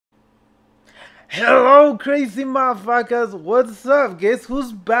Hello, crazy motherfuckers. What's up? Guess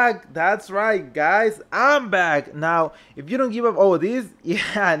who's back? That's right, guys. I'm back. Now, if you don't give up, oh, this,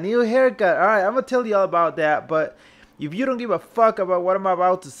 yeah, new haircut. All right, I'm gonna tell you all about that. But if you don't give a fuck about what I'm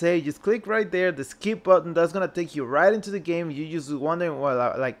about to say, just click right there, the skip button. That's gonna take you right into the game. You just wondering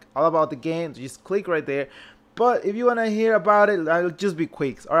what, like, all about the game. Just click right there. But if you wanna hear about it, I'll just be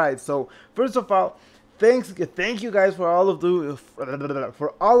quick. All right. So first of all, thank you guys for all of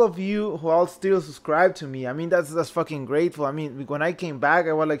you who all still subscribe to me. I mean, that's fucking grateful. I mean, when I came back,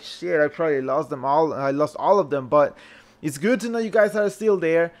 I was like, shit, I probably lost them all. I lost all of them, but it's good to know you guys are still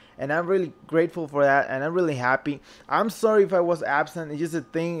there, and I'm really grateful for that, and I'm really happy. I'm sorry if I was absent. It's just the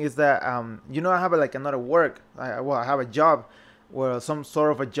thing is that you know, I have like another work. I have a job. Well, some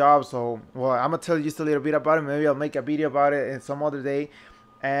sort of a job. So, well, I'm gonna tell you just a little bit about it. Maybe I'll make a video about it in some other day.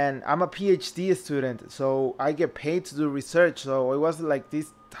 And I'm a PhD student, so I get paid to do research. So it wasn't like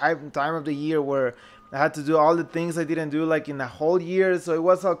this time of the year where I had to do all the things I didn't do like in the whole year. So it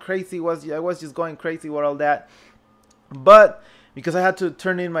was all crazy. I was just going crazy with all that. But because I had to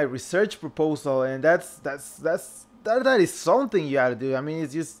turn in my research proposal, and that is something you have to do. I mean,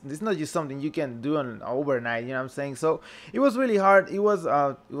 it's not just something you can do on overnight. You know what I'm saying? So it was really hard. It was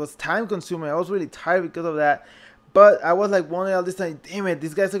time consuming. I was really tired because of that. But I was like wondering all this time, damn it,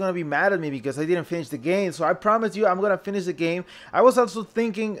 these guys are gonna be mad at me because I didn't finish the game. So I promise you, I'm gonna finish the game. I was also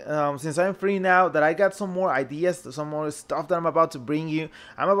thinking, since I'm free now, that I got some more ideas, some more stuff that I'm about to bring you.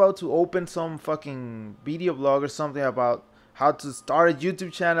 I'm about to open some fucking video blog or something about how to start a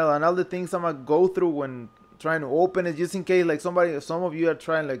YouTube channel and all the things I'm gonna go through when trying to open it, just in case like some of you are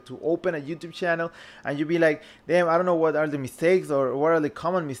trying like to open a YouTube channel and you be like, damn, I don't know what are the mistakes or what are the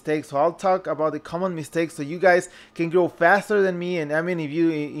common mistakes. So I'll talk about the common mistakes so you guys can grow faster than me. And I mean, if you,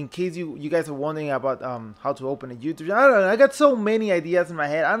 in case you guys are wondering about how to open a YouTube channel, I don't know, I got so many ideas in my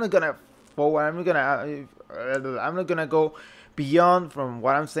head. I'm not gonna go beyond from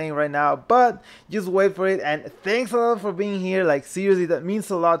what I'm saying right now, but just wait for it. And thanks a lot for being here. Like, seriously, that means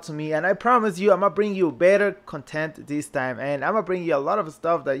a lot to me, and I promise you I'm gonna bring you better content this time, and I'm gonna bring you a lot of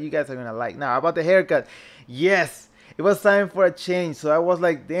stuff that you guys are gonna like. Now, about the haircut, yes, it was time for a change. So I was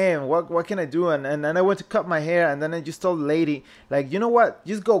like, damn, what can I do? And then I went to cut my hair, and then I just told the lady, like, you know what,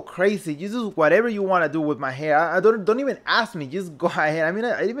 just go crazy, just do whatever you want to do with my hair. I don't even ask me, just go ahead. I mean,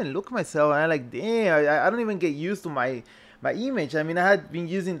 I even look at myself and I'm like, damn, I don't even get used to my image. I mean, I had been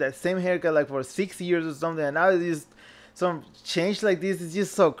using that same haircut like for 6 years or something, and now it's just some change like this. It's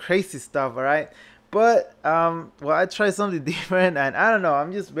just so crazy stuff, all right? But well, I tried something different, and I don't know,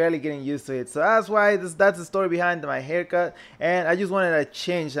 I'm just barely getting used to it. So that's why that's the story behind my haircut, and I just wanted a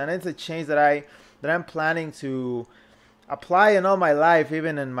change, and it's a change that I'm planning to apply in all my life,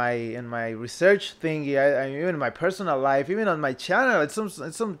 even in my research thingy, even in my personal life, even on my channel. It's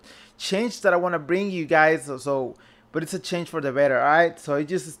some change that I want to bring you guys. But it's a change for the better, alright? So it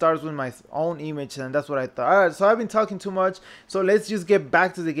just starts with my own image, and that's what I thought. Alright, so I've been talking too much, so let's just get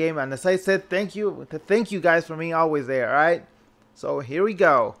back to the game. And as I said, thank you guys for being always there, alright? So here we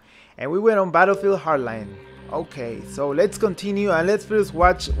go. And we went on Battlefield Hardline. Okay, so let's continue, and let's first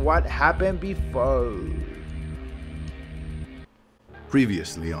watch what happened before.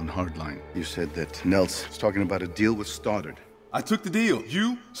 Previously on Hardline, you said that Nels was talking about a deal with Stoddard. I took the deal.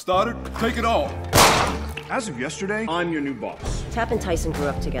 You, Stoddard, take it all. As of yesterday, I'm your new boss. Tap and Tyson grew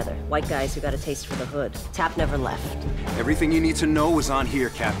up together. White guys who got a taste for the hood. Tap never left. Everything you need to know is on here,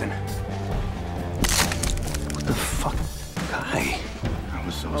 Captain. What the fuck, guy? I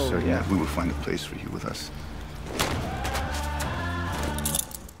was so certain that we would find a place for you with us.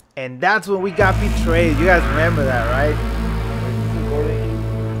 And that's when we got betrayed. You guys remember that, right?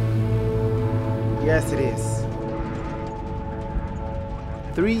 Yes, it is.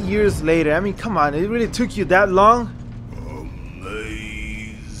 3 years later. I mean, come on, it really took you that long?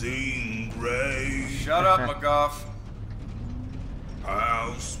 Amazing grace. Shut up, McGough.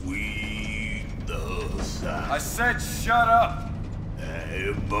 How sweet the sound. I said shut up.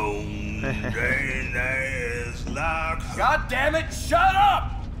 A bone and ass like. God damn it, shut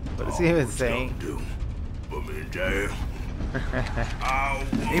up! What is he even saying? Do. Put me in jail.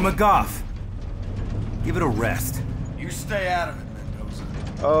 Hey, McGough. Give it a rest. You stay out of it.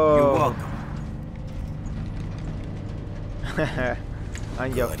 Oh. You're welcome.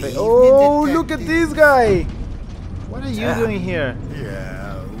 On your face. Oh, look at this guy. What are you doing here?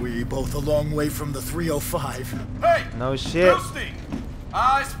 Yeah, we both a long way from the 305. Hey! No shit. Toasty!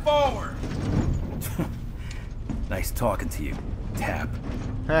 Eyes forward! Nice talking to you, Tap.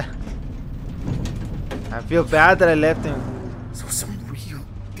 I feel bad that I left him. So some real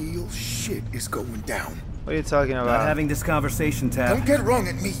deal shit is going down. What are you talking about? Not having this conversation, Tap. Don't get wrong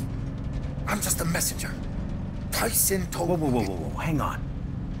at me. I'm just a messenger. Tyson told Whoa, whoa, me. whoa, whoa, whoa, hang on.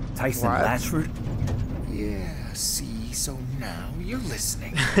 Tyson What? Latchford? Yeah, see, so now you're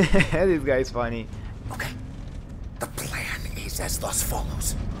listening. This guy's funny. Okay. The plan is as thus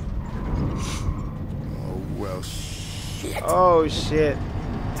follows. Oh, well, shit. Oh shit.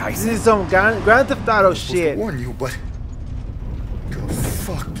 Tyson? This is some Grand Theft Auto Supposed to shit. warn you, but go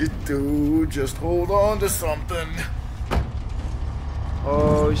fuck it, dude. Just hold on to something.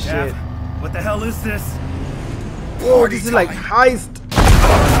 Oh shit. Jeff, what the hell is this? Whoa, this is like heist.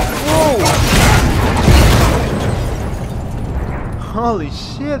 Whoa. Holy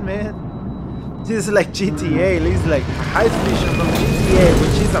shit, man. This is like GTA. This is like heist mission from GTA,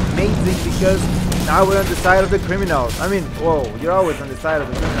 which is amazing because now we're on the side of the criminals. I mean, whoa, you're always on the side of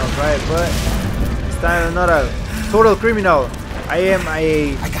the criminals, right? But this time I'm not a total criminal. I am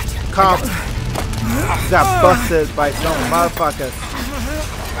a cop. Got busted by some motherfuckers.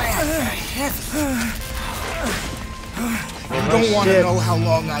 You don't want to know how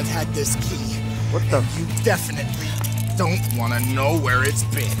long I've had this key. What the? You definitely don't want to know where it's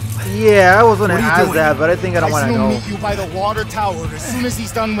been. Yeah, I was gonna What are you ask doing? that, but I think I don't want to Tyson will know. meet you by the water tower as soon as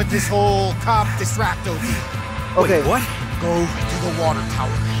he's done with this whole cop distracto deal. Okay, Wait, what? Go to the water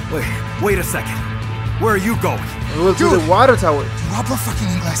tower. Wait a second. Where are you going? we will do Dude. the water tower. You hablo fucking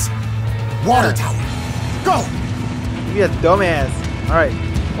English. Water tower. Go! You a dumbass. Alright,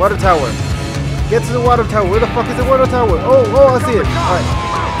 water tower. Get to the water tower. Where the fuck is the water tower? Oh, I see it. Alright.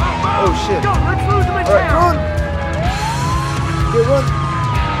 Oh shit. Alright, run! Okay, run.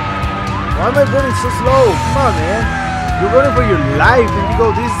 Why am I running so slow? Come on, man. You're running for your life and you go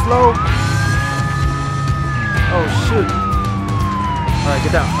this slow. Oh shoot. Alright,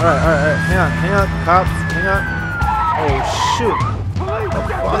 get down. Alright. Hang on. Cops, hang on. Oh shoot. Oh,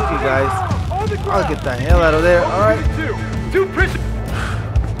 fuck you guys. I'll get the hell out of there. Alright.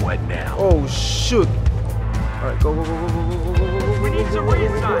 What now? Oh shoot. Alright, go. We need some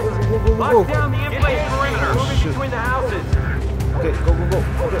reassign. Lock down the in-place perimeter. Moving Shoot. between the houses. Okay, go.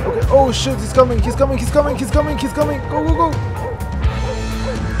 Okay. Oh shoot, he's coming. Go.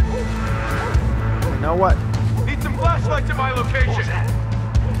 Now what? Need some flashlights at my location.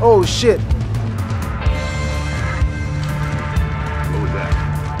 Oh shit. What was that?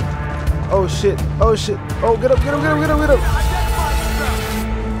 Oh shit. Oh, get up.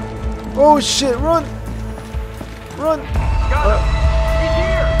 Oh shit, run. Got him. He's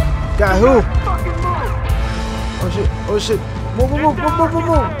here. Got who? Fucking move. Oh shit. Move. I'm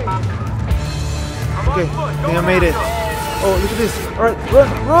Okay, on foot. I think I made it. Oh, look at this. Alright,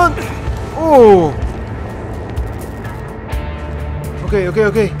 run. Oh.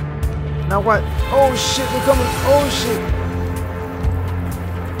 Okay. Now what? Oh shit, they're coming. Oh shit.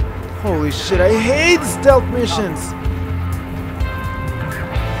 Holy shit, I hate stealth missions.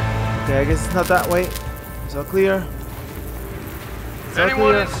 Okay, I guess it's not that way. It's all clear.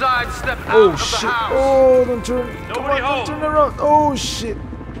 Anyone inside, step out Oh of the shit. house. Oh, don't turn. Come Nobody on, home. don't turn around. Oh shit.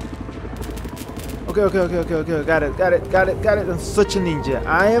 Okay. Got it. I'm such a ninja.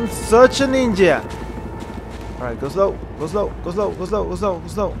 I am such a ninja. Alright, go slow.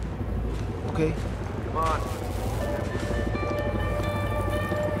 Okay. Come on.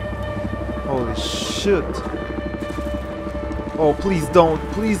 Holy shit. Oh, please don't.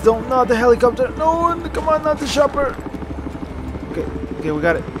 Not the helicopter. No, come on, not the chopper. Okay, we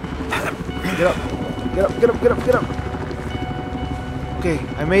got it. Get up. Okay,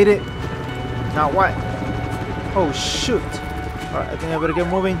 I made it. Now what? Oh, shoot. Alright, I think I better get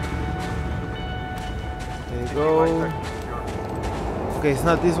moving. There you go. Okay, it's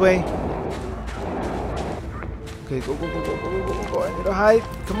not this way. Okay, go. I need to hide.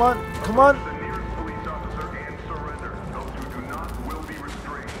 Come on.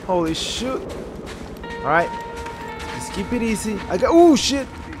 Holy shoot. Alright. Just keep it easy. Oh shit.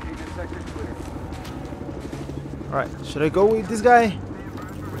 Alright, should I go with this guy?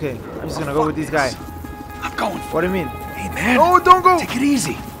 Okay, I'm just gonna go with this guy. I'm going. What do you mean? Hey, man. Oh, don't go! Take it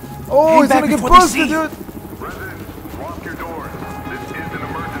easy. Oh, Hang he's back gonna get before they busted, see. dude! Residents, lock your doors. This is an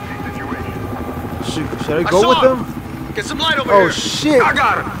emergency situation. Should I go with him? Get some light over Oh here. shit! I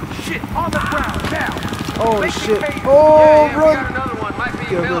got him. Shit, on the ground, now. Oh shit! Yeah, Oh, we run! got another one. Might be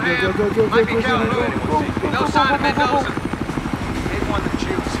Go. Milham. Might be Calhoun. No sign of Mendoza. They won the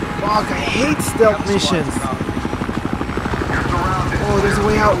juice. Fuck, I hate stealth missions. Oh, there's a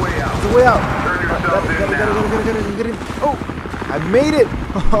way out. There's a way out. Get in. Oh, I made it.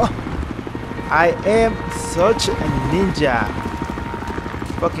 I am such a ninja.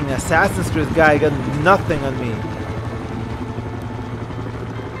 Fucking Assassin's Creed guy got nothing on me.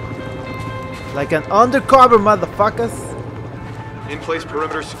 Like an undercover, motherfuckers. In-place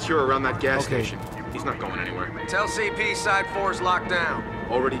perimeter secure around that gas Okay. station. He's not going anywhere. Tell CP side 4's locked down.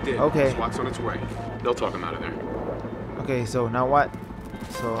 Already did. Okay. SWAT's on its way. They'll talk him out of there. Okay, so now what?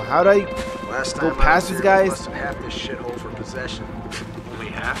 So how do I Last go time past these guys? busted half this shithole for possession. Only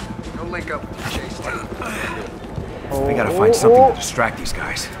half? Go link up with the chase team. Oh, We gotta find something to distract these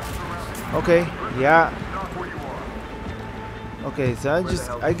guys. Okay, yeah. Okay, so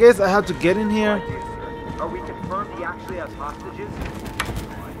I guess I have to get in here. Are we confirmed he actually has hostages?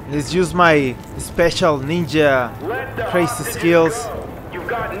 Let's use my special ninja crazy skills. You've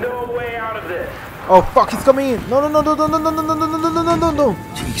got no way out of this. Oh fuck, he's coming in! No, no, no, no, no, no, no, no, no, no, no, no, no, no!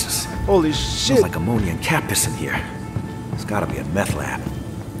 Jesus. Holy Smells shit! like ammonia and cactus in here. It's gotta be a meth lab.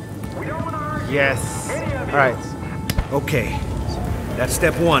 Yes. All right. Okay. That's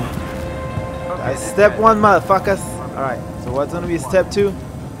step one. That's step one, motherfuckers. All right. So what's gonna be step two?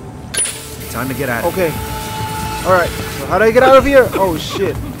 Time to get out of here. Okay. All right. So how do I get out of here? Oh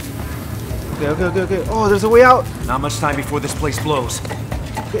shit. Okay, okay, okay, okay. Oh, there's a way out. Not much time before this place blows.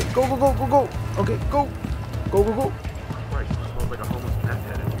 Okay, go, go, go, go, go. Okay, go. Go, go, go. Christ, it smells like a homeless meth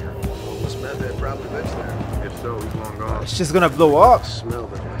head in here. Homeless meth head probably lives there. If so, he's long gone. It's just gonna blow up. Smell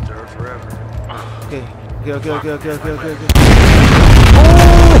that went to her forever. Okay. Okay, okay, okay, okay, okay, okay, okay.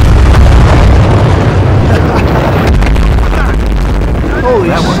 Oh! Holy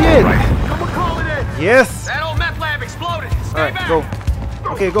shit! Yes! That old meth lab exploded. Stay Alright, back. go.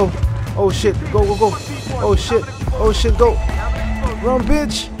 Okay, go. Oh shit, go, go, go. Oh shit, go. Run,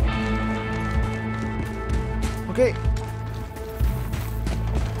 bitch! Okay.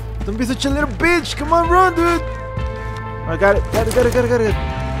 Don't be such a little bitch! Come on, run, dude! Alright, got it.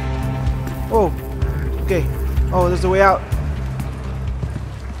 Oh, okay. Oh, there's a way out.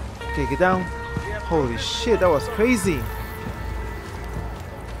 Okay, get down. Holy shit, that was crazy.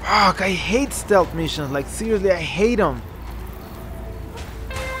 Fuck, I hate stealth missions. Like, seriously, I hate them.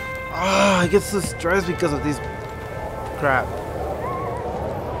 I get so stressed because of this crap.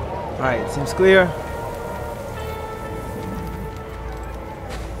 Alright, seems clear.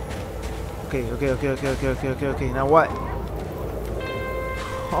 Okay. Now what?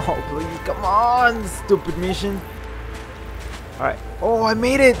 Oh, please, come on, stupid mission. Alright. Oh, I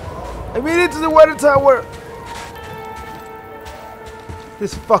made it! I made it to the water tower!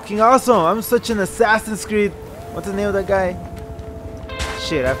 This is fucking awesome! I'm such an Assassin's Creed. What's the name of that guy?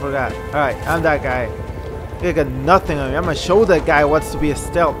 Shit, I forgot. Alright, I'm that guy. I got nothing on me. I'm gonna show that guy wants to be a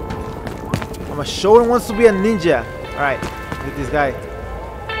stealth. I'm gonna show him wants to be a ninja. Alright, look at this guy.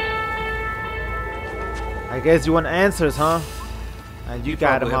 I guess you want answers, huh? And you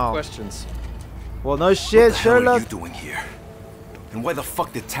got them all. Questions. Well, no shit, Sherlock. What are you doing here? And why the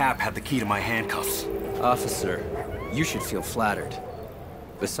fuck did Tap have the key to my handcuffs? Officer, you should feel flattered.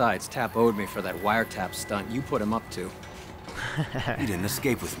 Besides, Tap owed me for that wiretap stunt you put him up to. He didn't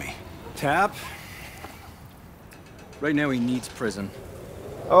escape with me. Tap? Right now he needs prison.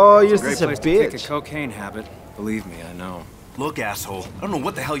 Oh, you're It's a great such a place to kick a bitch. cocaine habit. Believe me, I know. Look, asshole, I don't know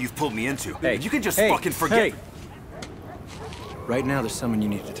what the hell you've pulled me into. Hey, you can just hey, fucking forget. hey. Right now there's someone you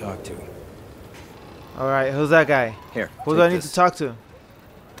need to talk to. Alright, who's that guy? Here, Who take do I need this. to talk to?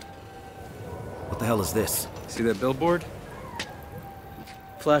 What the hell is this? See that billboard?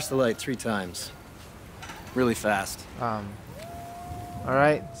 Flash the light 3 times. Really fast.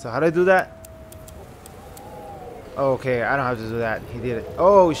 Alright, so how do I do that? Okay, I don't have to do that. He did it.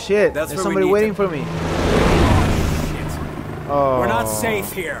 Oh shit, That's there's where we somebody need waiting to- for me. Oh. We're not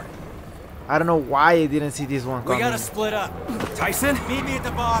safe here. I don't know why I didn't see this one We coming. gotta split up. Tyson? Meet me at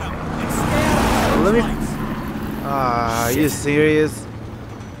the bottom. Let me. Are you serious?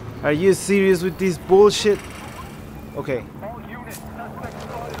 Are you serious with this bullshit? Okay.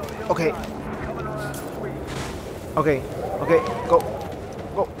 Okay. Okay. Okay. Go.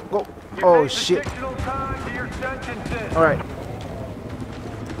 Go. Go. Oh shit. Alright.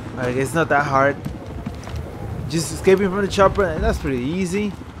 Alright, it's not that hard. Just escaping from the chopper, and that's pretty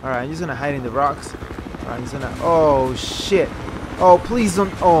easy. Alright, I'm just gonna hide in the rocks. Alright, I'm just gonna. Oh shit. Oh, please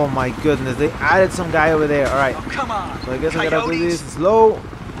don't. Oh my goodness, they added some guy over there. Alright. Oh, come on. So I guess I gotta do this slow.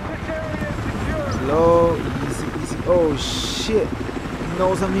 Slow. Easy, easy. Oh shit. He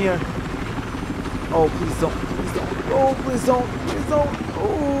knows I'm here. Oh, please don't. Please don't. Oh, please don't. Please don't.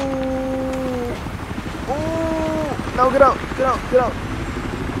 Oh. Oh. No, get out. Get out. Get out.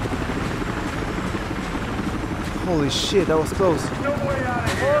 Holy shit, that was close. No way out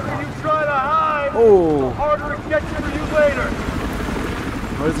of here. The harder you try to hide, Oh. the harder it gets for you later.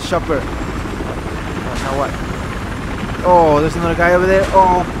 Where's the shopper? Oh, now what? Oh, there's another guy over there.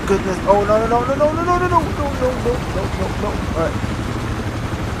 Oh goodness. Oh no no no no no no no no no no no no no no. Alright.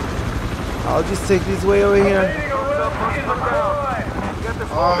 I'll just take this way over here. Waiting around to get the guy.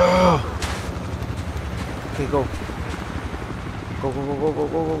 Oh. Okay, go. Go, go, go, go, go,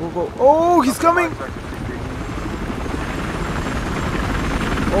 go, go, go, go. Oh, he's coming.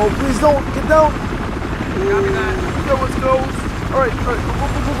 Oh, please don't. Get down. Copy that. That was close. Alright, alright. Go,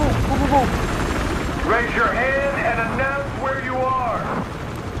 go, go, go, go, go, go. Raise your hand and announce where you are.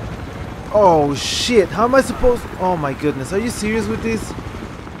 Oh, shit. How am I supposed... Oh, my goodness. Are you serious with this?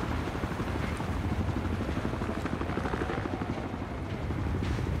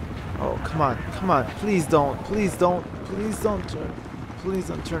 Oh, come on. Come on. Please don't. Please don't. Please don't turn. Please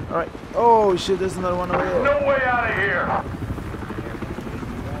don't turn. Alright. Oh, shit. There's another one over there. No way out of here.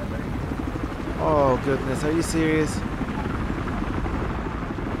 Oh, goodness. Are you serious?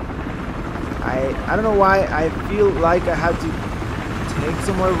 I don't know why I feel like I have to take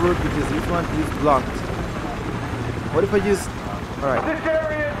some more route because this one is blocked. What if I just... Alright. This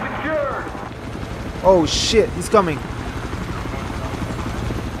area is secured. Oh shit, he's coming.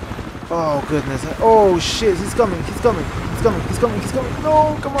 Oh goodness. Oh shit, he's coming. He's coming. He's coming. He's coming. He's coming.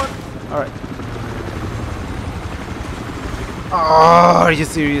 No, come on. Alright. Oh, are you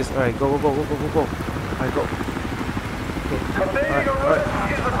serious? Alright, go, go, go, go, go, go, go. Alright, go. Okay. Alright,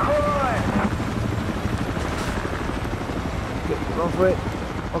 alright. Is a crime. Okay, run for it.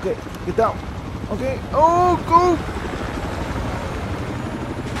 Okay, get down. Okay. Oh, go!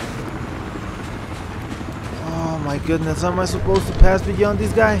 Oh my goodness, how am I supposed to pass beyond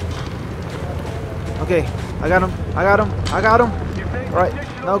this guy? Okay, I got him. I got him. I got him. Alright,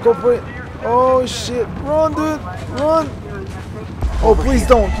 now go for it. Oh shit. Run, dude. Run. Oh, please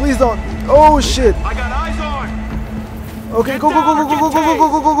don't. Please don't. Oh shit. I got eyes on. Okay, go, go, go, go, go, go, go,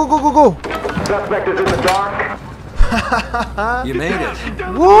 go, go, go, go, go, go. Suspect is in the dark. You made it.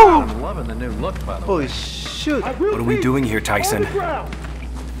 Whoa! I'm loving the new look, by the way. Holy shit. What are we doing here, Tyson?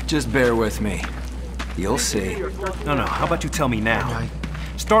 Just bear with me. You'll see. No, no, how about you tell me now? my-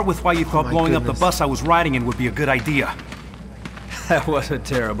 Start with why you thought my blowing up the goodness. bus I was riding in would be a good idea. That was a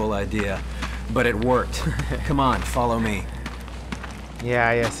terrible idea, but it worked. Come on, follow me. Yeah,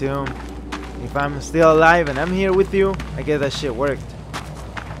 I assume if I'm still alive and I'm here with you, I guess that shit worked.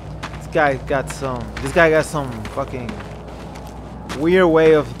 This guy got some fucking weird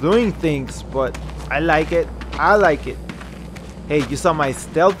way of doing things, but I like it. I like it. Hey, you saw my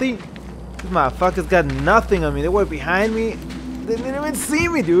stealthy? These motherfuckers got nothing on me. They were behind me. They didn't even see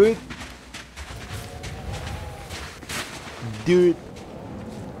me, dude. Dude.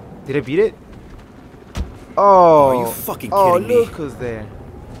 Did I beat it? Oh. Are you fucking oh, kidding me? look who's there.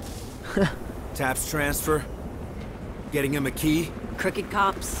 Taps transfer. Getting him a key. Crooked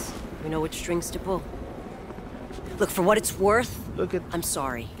cops. We know which strings to pull. Look, for what it's worth, Look at... I'm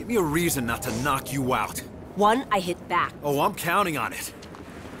sorry. Give me a reason not to knock you out. One, I hit back. Oh, I'm counting on it.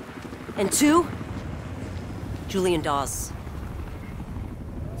 And two, Julian Dawes.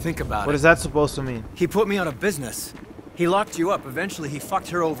 Think about What it. is that supposed to mean? He put me out of business. He locked you up. Eventually, he fucked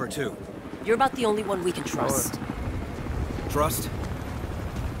her over, too. You're about the only one we can trust. Trust?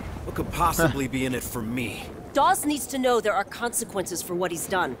 What could possibly be in it for me? Dawes needs to know there are consequences for what he's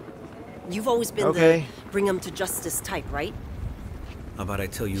done. You've always been Okay. the bring him to justice type, right? How about I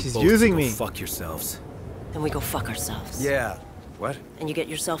tell you She's both using to go me. fuck yourselves? Then we go fuck ourselves. Yeah. What? And you get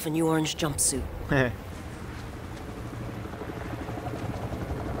yourself a new orange jumpsuit.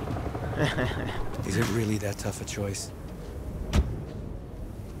 Is it really that tough a choice?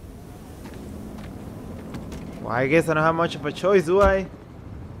 Well, I guess I don't have much of a choice, do I?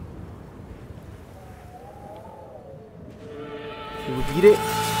 Did we beat it?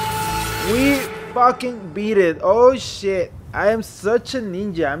 We fucking beat it. Oh shit. I am such a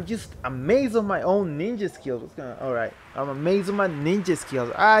ninja. I'm just amazed of my own ninja skills. What's going on? Alright. I'm amazed of my ninja skills.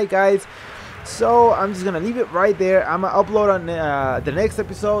 Alright, guys. So I'm just gonna leave it right there. I'm gonna upload on the next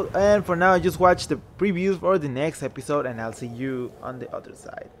episode. And for now, just watch the previews for the next episode. And I'll see you on the other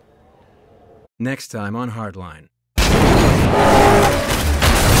side. Next time on Hardline.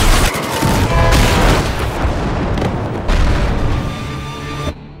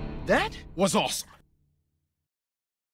 That was awesome.